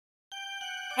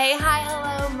Hey, hi,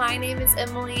 hello. My name is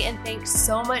Emily, and thanks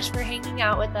so much for hanging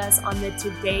out with us on the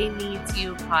Today Needs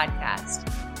You podcast.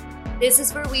 This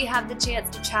is where we have the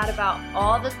chance to chat about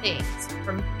all the things,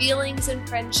 from feelings and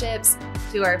friendships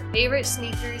to our favorite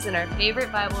sneakers and our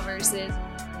favorite Bible verses.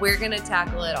 We're going to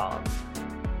tackle it all.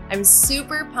 I'm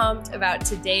super pumped about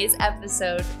today's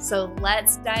episode, so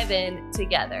let's dive in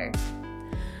together.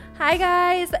 Hi,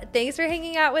 guys. Thanks for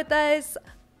hanging out with us.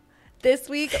 This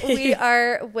week we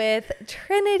are with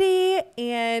Trinity,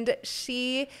 and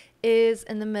she is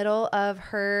in the middle of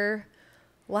her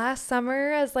last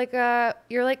summer as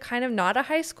you're kind of not a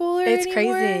high schooler It's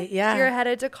anymore. crazy, yeah. You're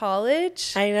headed to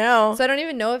college. I know. So I don't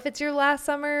even know if it's your last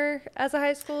summer as a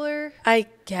high schooler. I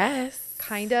guess.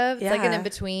 Kind of. It's like an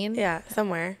in-between. Yeah,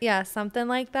 somewhere. Yeah, something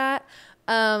like that.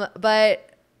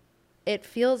 But it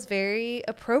feels very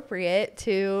appropriate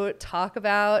to talk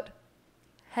about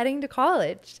heading to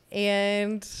college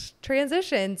and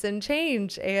transitions and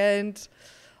change and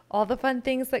all the fun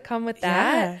things that come with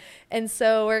that. Yeah. And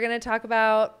so we're going to talk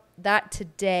about that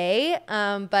today.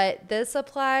 But these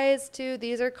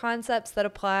are concepts that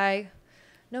apply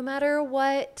no matter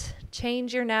what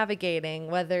change you're navigating,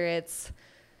 whether it's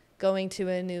going to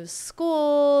a new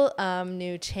school,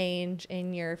 new change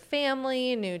in your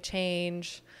family, new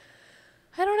change,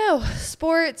 I don't know,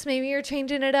 sports, maybe you're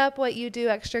changing it up, what you do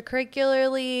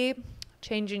extracurricularly,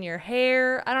 changing your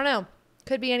hair, I don't know,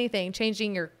 could be anything,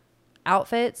 changing your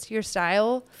outfits, your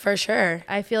style. For sure.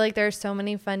 I feel like there's so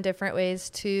many fun different ways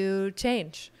to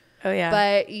change. Oh, yeah.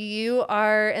 But you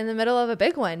are in the middle of a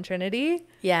big one, Trinity.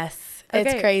 Yes. Okay.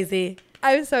 It's crazy.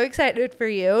 I'm so excited for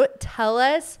you. Tell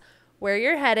us where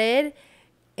you're headed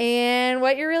and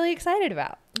what you're really excited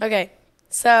about. Okay.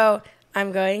 So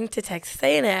I'm going to Texas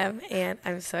A&M, and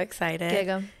I'm so excited. Gig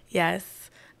 'em. Yes.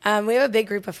 We have a big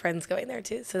group of friends going there,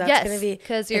 too. So that's going to be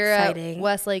because you're exciting. at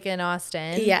Westlake in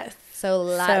Austin. Yes. So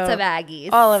lots of Aggies.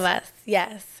 All of us.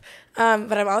 Yes.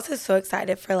 But I'm also so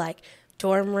excited for,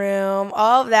 dorm room,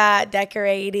 all of that,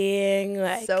 decorating.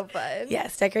 So fun.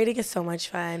 Yes, decorating is so much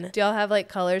fun. Do y'all have,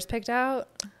 colors picked out?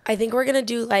 I think we're going to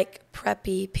do,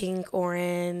 preppy, pink,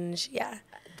 orange. Yeah.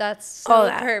 That's so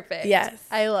perfect. Yes.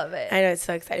 I love it. I know, it's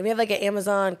so exciting. We have, an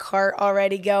Amazon cart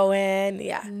already going.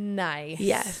 Yeah. Nice.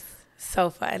 Yes. So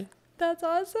fun. That's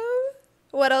awesome.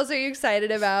 What else are you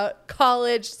excited about?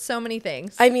 College, so many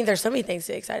things. I mean, there's so many things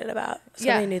to be excited about. So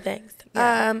many new things.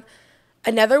 Yeah.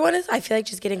 Another one is I feel like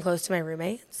just getting close to my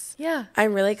roommates. Yeah.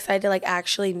 I'm really excited to,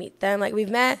 actually meet them. We've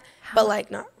met,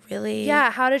 but, not really. Yeah.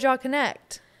 How did y'all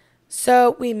connect?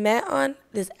 So we met on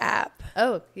this app.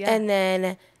 Oh, yeah. And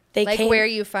then they came. Where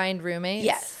you find roommates?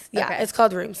 Yes. Yeah. Okay. It's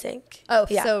called RoomSync. Oh,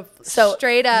 yeah. so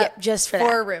straight up just for for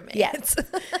that. roommates. Yes.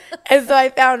 And so I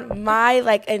found my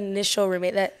initial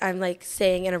roommate that I'm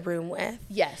staying in a room with.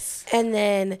 Yes. And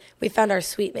then we found our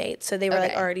suite mates. So they were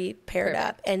Okay. already paired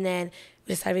Perfect. up. And then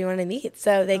we decided we wanted to meet.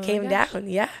 So they came down.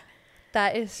 Yeah.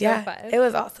 That is so Yeah. fun. It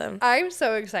was awesome. I'm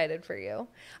so excited for you.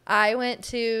 I went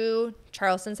to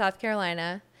Charleston, South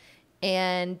Carolina,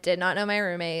 and did not know my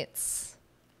roommates.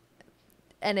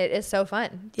 And it is so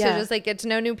fun to just get to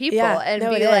know new people and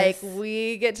be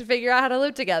we get to figure out how to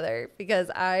live together,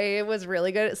 because I was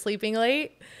really good at sleeping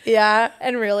late. Yeah.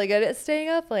 And really good at staying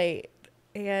up late.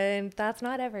 And that's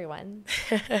not everyone.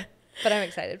 But I'm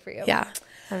excited for you. Yeah.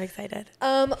 I'm excited.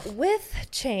 With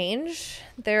change,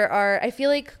 I feel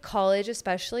like college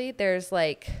especially, there's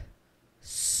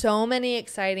so many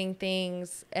exciting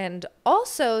things, and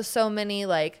also so many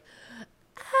what's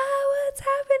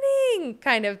happening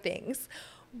kind of things.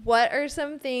 What are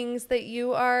some things that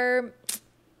you are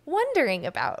wondering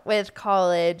about with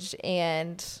college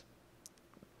and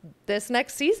this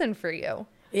next season for you?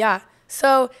 Yeah.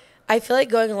 So I feel like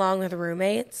going along with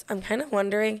roommates, I'm kind of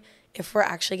wondering if we're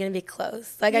actually going to be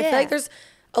close. I feel like there's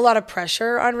a lot of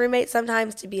pressure on roommates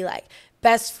sometimes to be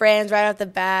best friends right off the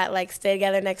bat, stay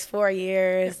together next 4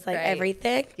 years, Right.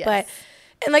 everything. Yes. But,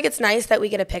 and it's nice that we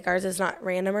get to pick ours. It's not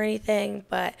random or anything,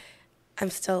 but I'm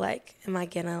still am I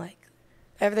going to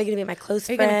are they going to be my close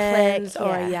friends? Click? Or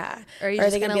Or are you are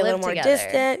just they going to to be a live little more together?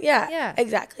 distant? Yeah. Yeah.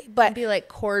 Exactly. But Be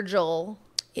cordial.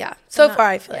 yeah. So not- far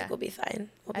I feel yeah. like we'll be fine.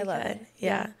 We'll be I love good. it.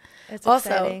 Yeah. It's Also,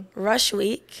 exciting. rush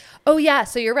week. Oh, yeah.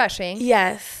 So you're rushing.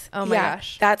 Yes. Oh, my Yeah.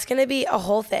 gosh. That's going to be a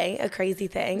whole thing, a crazy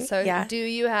thing. So yeah. do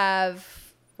you have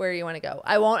where you want to go?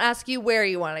 I won't ask you where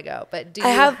you want to go, but do you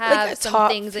I have, a some top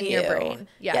things in your few. brain?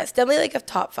 Yeah. Yes, definitely a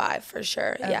top 5 for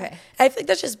sure. Okay. Yeah. I think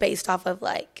that's just based off of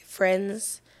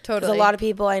friends. Totally. Because a lot of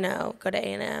people I know go to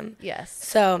A&M. Yes.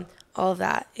 So all of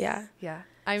that. Yeah. Yeah.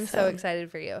 I'm so excited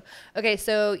for you. Okay.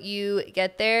 So you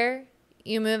get there,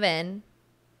 you move in.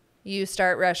 you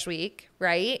start rush week,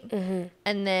 right? Mm-hmm.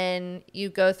 And then you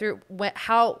go through,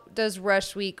 how does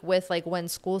rush week with like when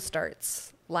school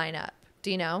starts line up?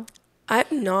 Do you know?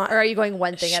 I'm not. Or are you going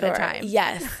one thing at a time?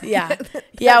 Yes. Yeah.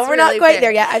 Yeah. We're not quite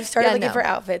there yet. I've started looking no. for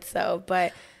outfits though,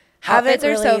 but Outfits haven't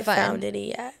really are so fun. found any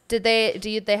yet. Do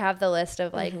they have the list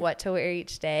of like what to wear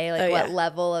each day? Like what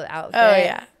level of outfit? Oh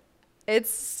yeah.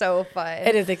 It's so fun.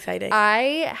 It is exciting.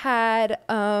 I had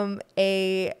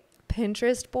a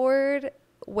Pinterest board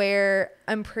where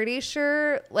I'm pretty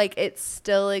sure like it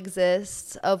still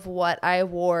exists of what I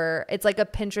wore. It's like a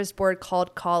Pinterest board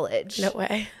called College. No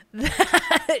way.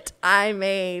 That I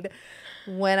made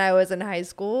when I was in high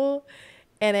school,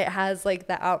 and it has like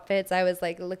the outfits I was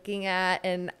like looking at,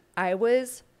 and I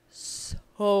was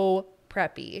so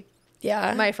preppy.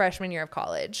 Yeah. My freshman year of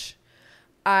college.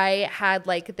 I had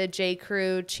like the J.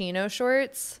 Crew chino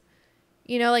shorts,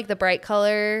 you know, like the bright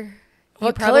color.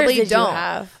 What colors did don't. you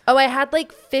have? Oh, I had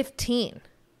like 15.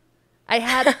 I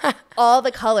had all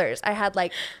the colors. I had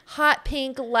like hot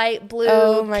pink, light blue,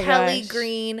 Kelly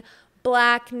green,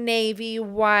 black, navy,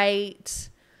 white.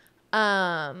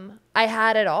 I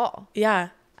had it all. Yeah.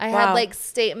 I had like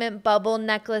statement bubble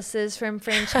necklaces from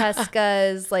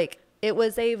Francesca's. Like it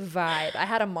was a vibe. I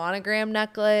had a monogram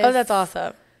necklace. Oh, that's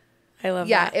awesome. I love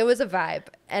that. Yeah, it was a vibe.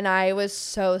 And I was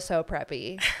so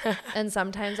preppy. And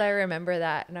sometimes I remember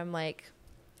that and I'm like,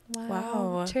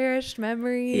 wow. Cherished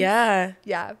memories. Yeah.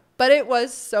 Yeah. But it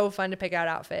was so fun to pick out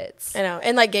outfits. I know.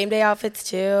 And like game day outfits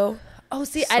too. Oh,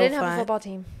 see, I didn't have a football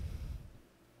team.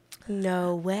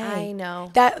 No way. I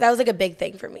know. That was like a big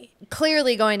thing for me.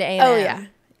 Clearly going to A&M. Oh, yeah.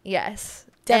 Yes.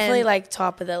 Definitely and like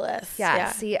top of the list.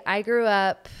 Yeah. See, I grew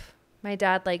up, my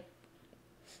dad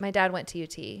went to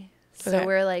UT. So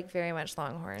we're like very much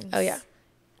Longhorns. Oh, yeah.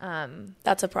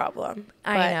 That's a problem.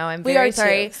 I know. I'm very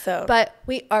sorry. Too, so. But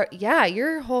we are,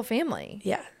 your whole family.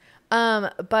 Yeah.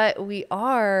 But we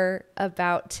are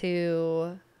about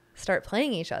to start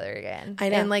playing each other again. I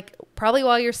know. And like probably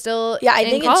while you're still I in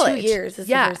think college. in 2 years is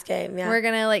the first game. Yeah. We're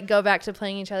going to like go back to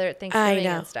playing each other at Thanksgiving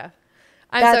and stuff.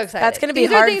 I'm so excited. That's going to be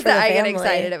These hard are things for the that family. I get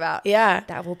excited about. Yeah.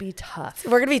 That will be tough.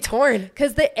 We're going to be torn.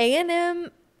 Because the A&M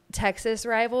Texas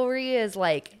rivalry is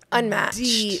like unmatched.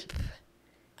 Deep.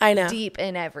 I know. Deep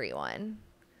in everyone.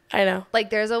 I know. Like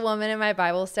there's a woman in my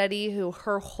Bible study who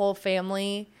her whole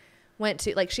family went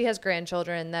to, like she has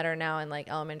grandchildren that are now in like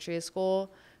elementary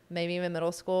school, maybe even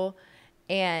middle school.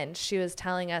 And she was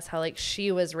telling us how like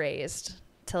she was raised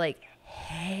to like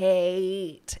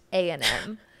hate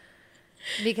A&M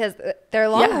because they're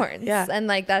Longhorns. Yeah. And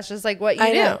like, that's just like what you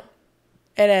do. Know.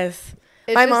 It is.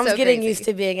 It's my mom's so getting crazy. used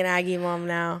to being an Aggie mom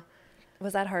now.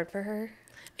 Was that hard for her?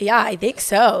 Yeah, I think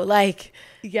so. Like,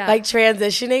 yeah. Like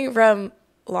transitioning from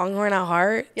Longhorn at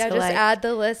heart. Yeah, to just like, add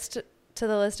the list to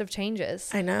the list of changes.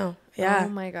 I know. Yeah. Oh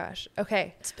my gosh.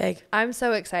 Okay. It's big. I'm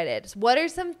so excited. What are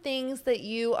some things that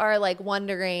you are like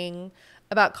wondering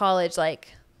about college? Like,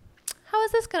 how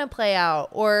is this going to play out?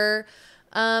 Or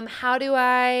how do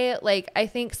I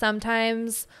think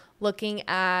sometimes looking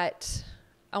at,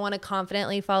 I want to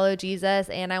confidently follow Jesus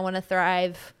and I want to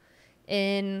thrive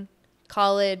in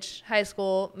college, high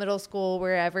school, middle school,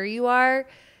 wherever you are,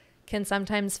 can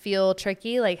sometimes feel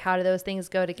tricky. Like, how do those things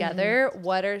go together? Mm-hmm.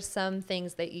 What are some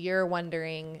things that you're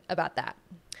wondering about that?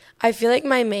 I feel like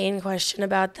my main question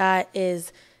about that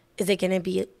is it going to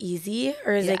be easy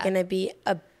or is it going to be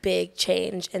a big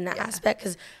change in that aspect?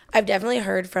 Because I've definitely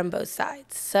heard from both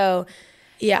sides. So,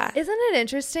 yeah. Isn't it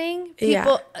interesting?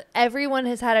 Everyone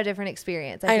has had a different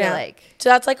experience, I feel like. So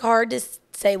that's like hard to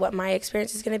say what my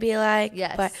experience is going to be like.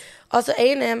 Yes. But also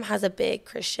A&M has a big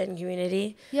Christian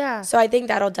community. Yeah. So I think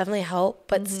that'll definitely help,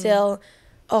 but still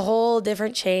a whole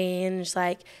different change.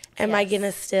 Like, am I going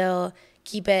to still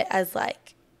keep it as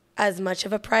like as much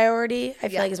of a priority? I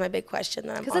feel like is my big question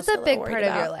that I'm also because it's a big part about.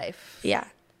 of your life. Yeah.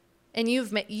 And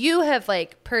you have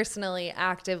like personally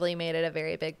actively made it a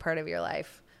very big part of your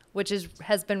life, which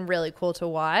has been really cool to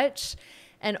watch,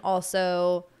 and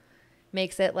also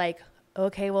makes it like,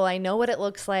 okay, well, I know what it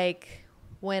looks like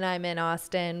when I'm in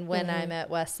Austin, when I'm at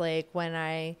Westlake,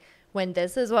 when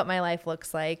this is what my life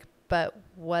looks like, but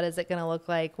what is it going to look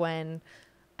like when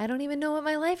I don't even know what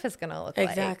my life is going to look like?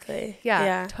 Exactly.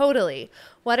 Yeah, totally.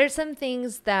 What are some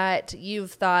things that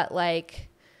you've thought like,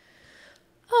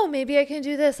 oh, maybe I can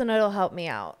do this and it'll help me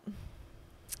out?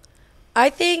 I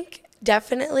think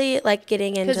definitely like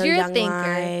getting into you're Young a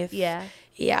thinker. Life. Yeah.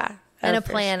 Yeah. And a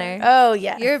planner. Sure. Oh,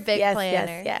 yes. You're a big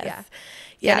planner. Yes.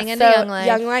 Getting into Young Life.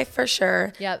 Young Life for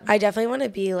sure. Yep. I definitely want to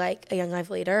be like a Young Life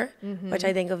leader, which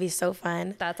I think will be so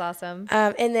fun. That's awesome.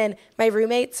 And then my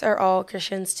roommates are all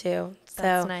Christians too. So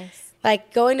that's nice.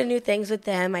 Like going to new things with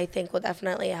them, I think will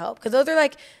definitely help. Because those are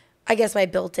like I guess, my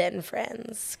built-in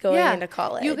friends going into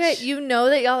college. You know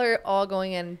that y'all are all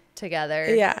going in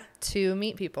together. Yeah. To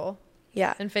meet people.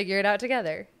 Yeah. And figure it out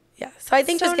together. Yeah. So I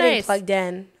think So just getting nice. plugged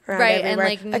in around Right, everywhere.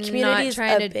 and, like, a community is not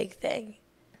trying a to- big thing.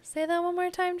 Say that one more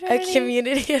time, A Trinity.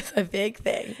 community is a big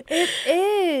thing. It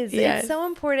is. Yes. It's so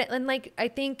important. And like, I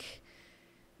think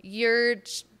your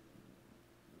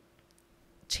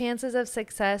chances of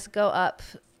success go up.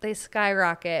 They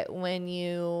skyrocket when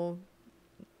you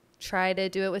try to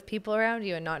do it with people around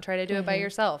you and not try to do it by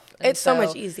yourself. And It's so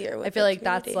much easier with I feel the like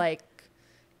that's community. like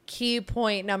key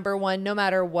point number one, no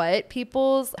matter what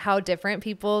how different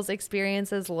people's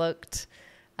experiences looked.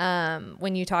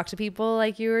 When you talk to people,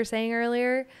 like you were saying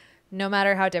earlier, no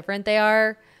matter how different they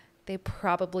are, they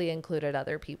probably included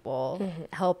other people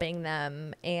helping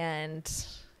them. And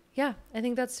yeah, I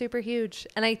think that's super huge.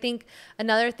 And I think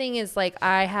another thing is like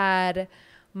I had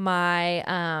my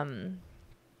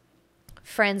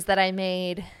friends that I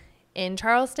made in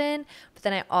Charleston, but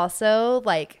then I also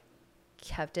like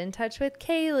kept in touch with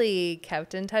Kaylee,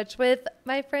 kept in touch with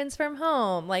my friends from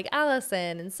home, like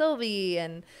Allison and Sylvie,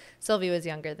 and Sylvie was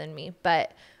younger than me,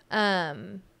 but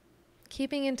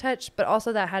keeping in touch, but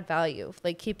also that had value,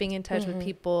 like keeping in touch with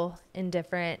people in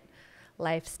different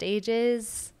life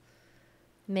stages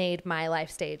made my life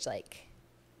stage like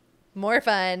more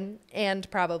fun and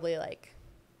probably like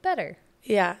better.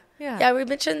 Yeah. Yeah. Yeah, we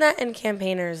mentioned that in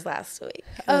campaigners last week.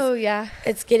 Oh yeah.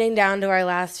 It's getting down to our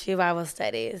last few Bible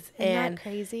studies. Isn't and that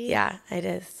crazy? Yeah, it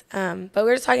is. But we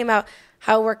were just talking about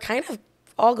how we're kind of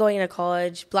all going to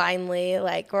college blindly.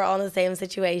 Like, we're all in the same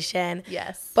situation.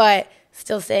 Yes. But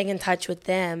still staying in touch with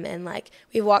them. And, like,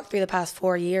 we've walked through the past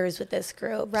 4 years with this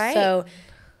group. Right. So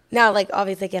now, like,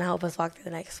 obviously can help us walk through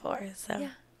the next 4. So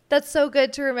Yeah. That's so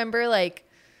good to remember, like,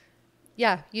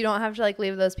 yeah, you don't have to like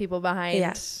leave those people behind.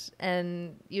 Yeah.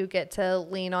 And you get to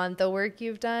lean on the work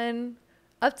you've done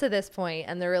up to this point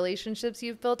and the relationships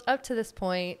you've built up to this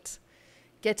point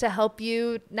get to help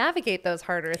you navigate those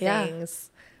harder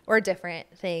things or different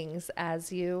things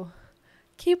as you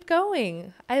keep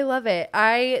going. I love it.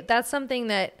 That's something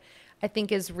that I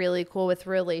think is really cool with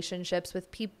relationships with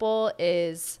people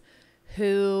is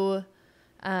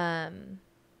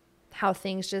how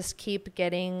things just keep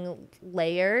getting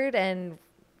layered and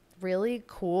really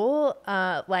cool.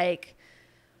 Like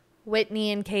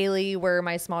Whitney and Kaylee were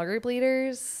my small group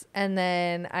leaders. And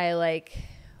then I like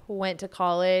went to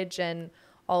college and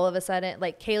all of a sudden,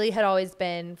 like Kaylee had always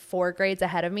been 4 grades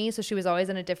ahead of me. So she was always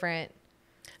in a different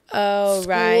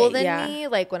school than me.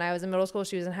 Like when I was in middle school,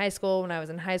 she was in high school. When I was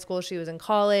in high school, she was in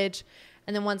college.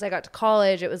 And then once I got to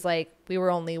college, it was like we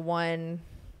were only one.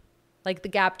 Like the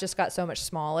gap just got so much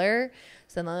smaller.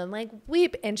 So then like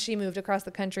and she moved across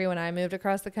the country when I moved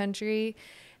across the country.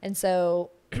 And so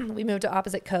we moved to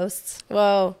opposite coasts.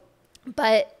 Whoa.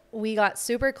 But we got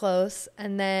super close.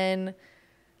 And then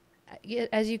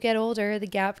as you get older, the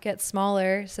gap gets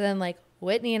smaller. So then like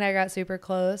Whitney and I got super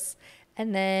close.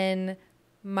 And then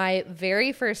my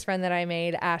very first friend that I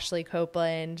made, Ashley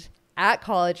Copeland, at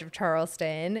College of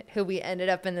Charleston, who we ended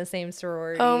up in the same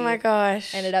sorority. Oh my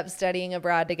gosh. Ended up studying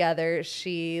abroad together.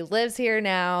 She lives here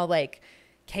now. Like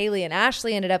Kaylee and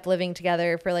Ashley ended up living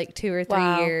together for like 2 or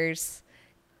 3 years.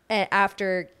 And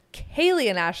after Kaylee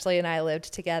and Ashley and I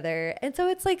lived together. And so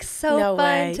it's like so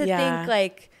fun to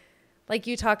think like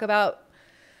you talk about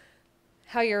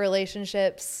how your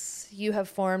relationships you have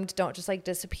formed don't just like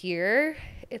disappear.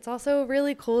 It's also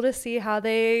really cool to see how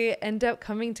they end up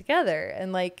coming together.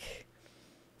 And like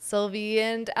Sylvie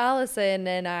and Allison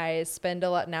and I spend a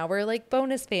lot, now we're like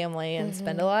bonus family and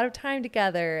spend a lot of time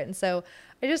together. And so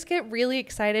I just get really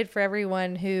excited for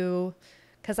everyone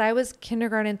because I was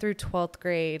kindergarten through 12th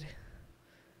grade,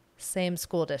 same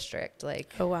school district,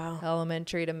 like oh wow,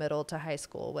 elementary to middle to high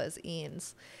school was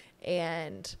Eanes.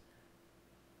 And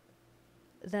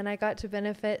then I got to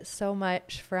benefit so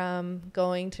much from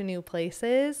going to new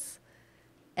places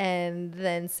and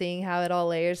then seeing how it all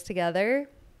layers together.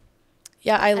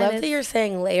 Yeah, I love that you're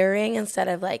saying layering instead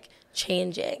of like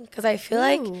changing, because I feel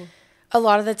like Ooh. a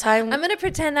lot of the time I'm going to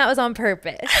pretend that was on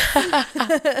purpose.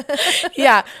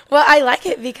 Yeah, well, I like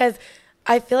it because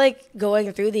I feel like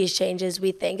going through these changes,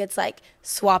 we think it's like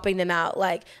swapping them out.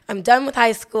 Like, I'm done with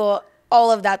high school.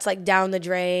 All of that's like down the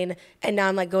drain. And now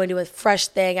I'm like going to a fresh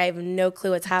thing. I have no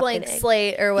clue what's happening. Blank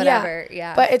slate or whatever.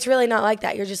 Yeah. But it's really not like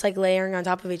that. You're just like layering on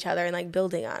top of each other and like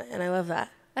building on it. And I love that.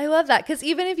 I love that. Because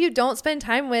even if you don't spend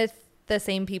time with the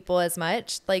same people as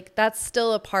much, like that's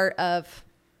still a part of,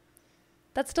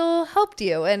 that still helped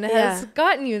you and has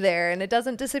gotten you there and it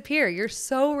doesn't disappear. You're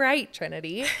so right,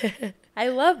 Trinity. I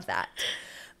love that.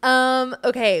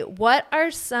 Okay. What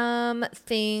are some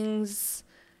things,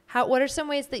 what are some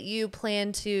ways that you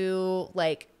plan to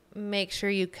like make sure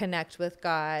you connect with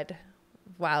God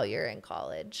while you're in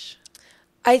college?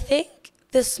 I think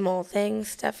the small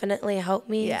things definitely help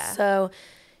me. Yeah. So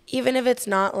even if it's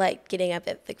not like getting up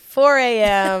at like 4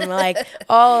 a.m., like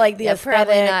all like the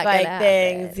aesthetic like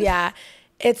things. Yeah.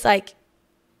 It's like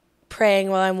praying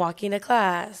while I'm walking to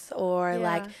class, or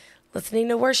like listening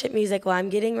to worship music while I'm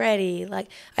getting ready. Like,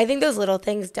 I think those little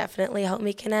things definitely help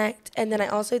me connect. And then I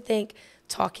also think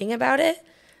talking about it,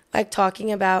 like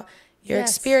talking about your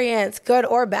experience, good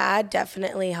or bad,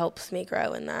 definitely helps me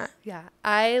grow in that. Yeah,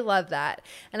 I love that.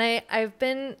 And I've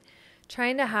been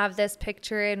trying to have this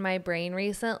picture in my brain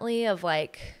recently of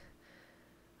like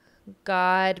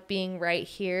God being right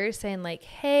here saying like,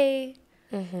 hey,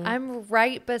 I'm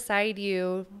right beside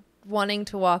you, wanting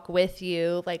to walk with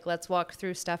you. Like, let's walk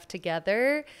through stuff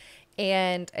together.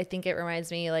 And I think it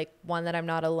reminds me like, one, that I'm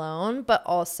not alone, but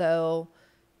also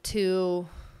to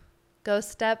go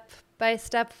step by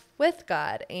step with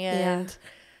God and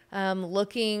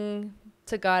looking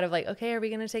to God of like, okay, are we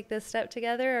going to take this step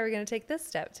together? Or are we going to take this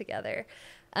step together?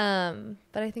 But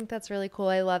I think that's really cool.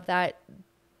 I love that.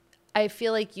 I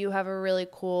feel like you have a really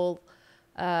cool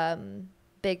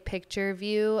big picture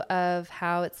view of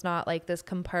how it's not like this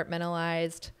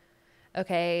compartmentalized,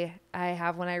 okay, I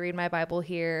have when I read my Bible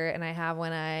here and I have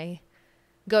when I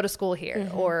go to school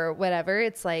here or whatever.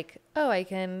 It's like, oh, I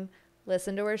can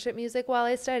listen to worship music while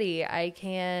I study. I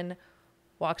can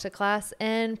walk to class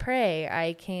and pray.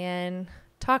 I can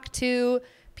talk to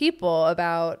people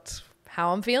about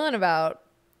how I'm feeling about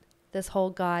this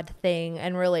whole God thing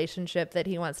and relationship that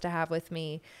he wants to have with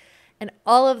me and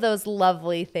all of those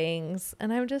lovely things.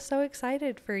 And I'm just so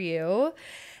excited for you.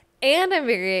 And I'm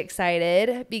very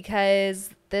excited because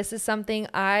this is something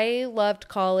I loved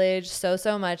college so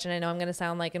much. And I know I'm going to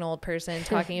sound like an old person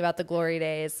talking about the glory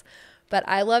days, but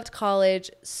I loved college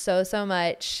so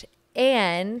much,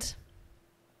 and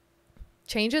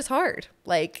change is hard.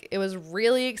 Like, it was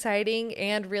really exciting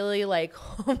and really like,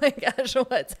 oh my gosh,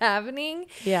 what's happening?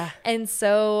 Yeah. And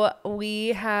so we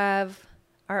have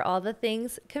our All the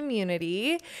Things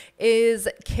community is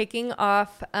kicking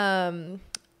off a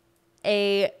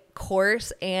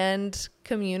course and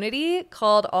community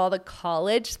called All the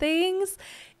College Things.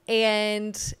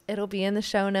 And it'll be in the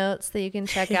show notes that you can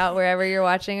check out wherever you're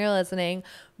watching or listening.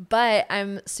 But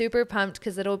I'm super pumped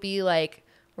because it'll be like,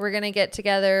 we're going to get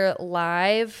together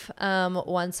live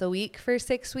once a week for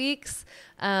 6 weeks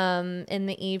in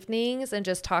the evenings and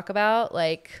just talk about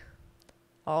like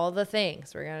all the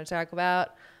things. We're going to talk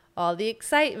about all the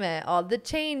excitement, all the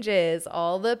changes,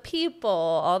 all the people,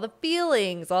 all the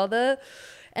feelings, all the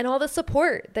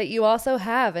support that you also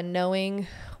have, and knowing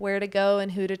where to go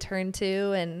and who to turn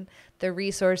to and the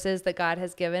resources that God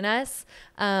has given us.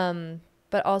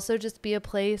 But also just be a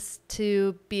place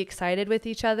to be excited with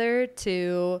each other,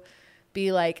 to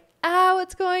be like,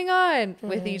 what's going on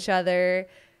with each other,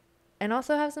 and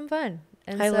also have some fun.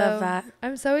 And I love that.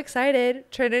 I'm so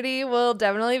excited. Trinity will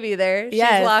definitely be there. She's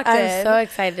locked in. I'm so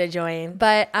excited to join.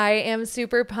 But I am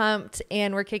super pumped,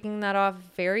 and we're kicking that off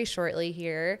very shortly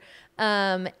here.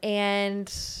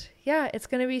 And yeah, it's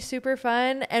going to be super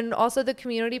fun. And also the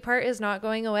community part is not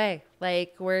going away.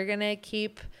 Like, we're going to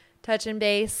keep touching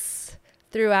base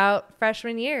throughout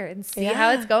freshman year and see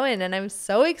how it's going. And I'm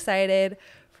so excited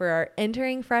for our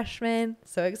entering freshmen.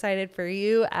 So excited for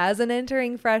you as an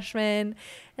entering freshman.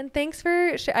 And thanks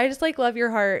for, I just like love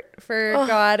your heart for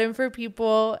God and for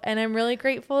people. And I'm really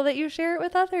grateful that you share it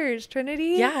with others,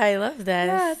 Trinity. Yeah, I love this.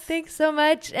 Yeah, thanks so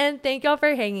much. And thank y'all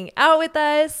for hanging out with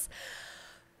us.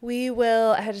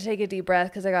 I had to take a deep breath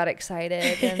because I got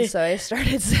excited. And so I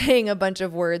started saying a bunch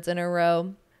of words in a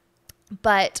row.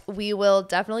 But we will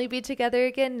definitely be together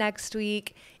again next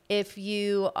week. If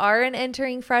you are an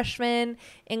entering freshman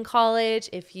in college,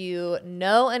 if you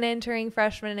know an entering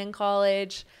freshman in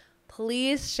college,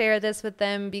 please share this with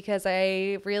them, because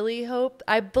I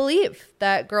believe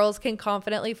that girls can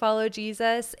confidently follow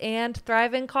Jesus and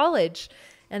thrive in college,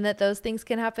 and that those things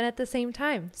can happen at the same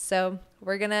time. So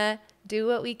we're going to do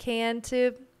what we can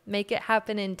to make it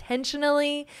happen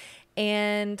intentionally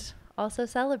and also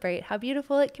celebrate how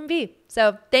beautiful it can be.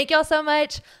 So thank y'all so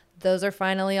much. Those are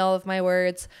finally all of my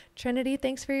words. Trinity,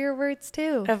 thanks for your words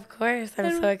too. Of course.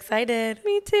 I'm so excited.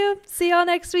 Me too. See y'all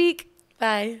next week.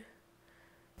 Bye.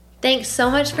 Thanks so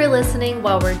much for listening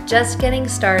while we're just getting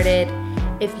started.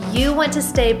 If you want to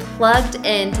stay plugged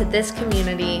into this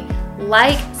community,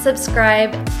 like,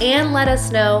 subscribe, and let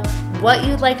us know what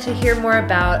you'd like to hear more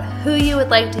about, who you would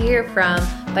like to hear from,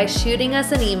 by shooting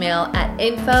us an email at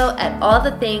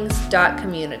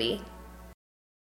info@allthethings.community.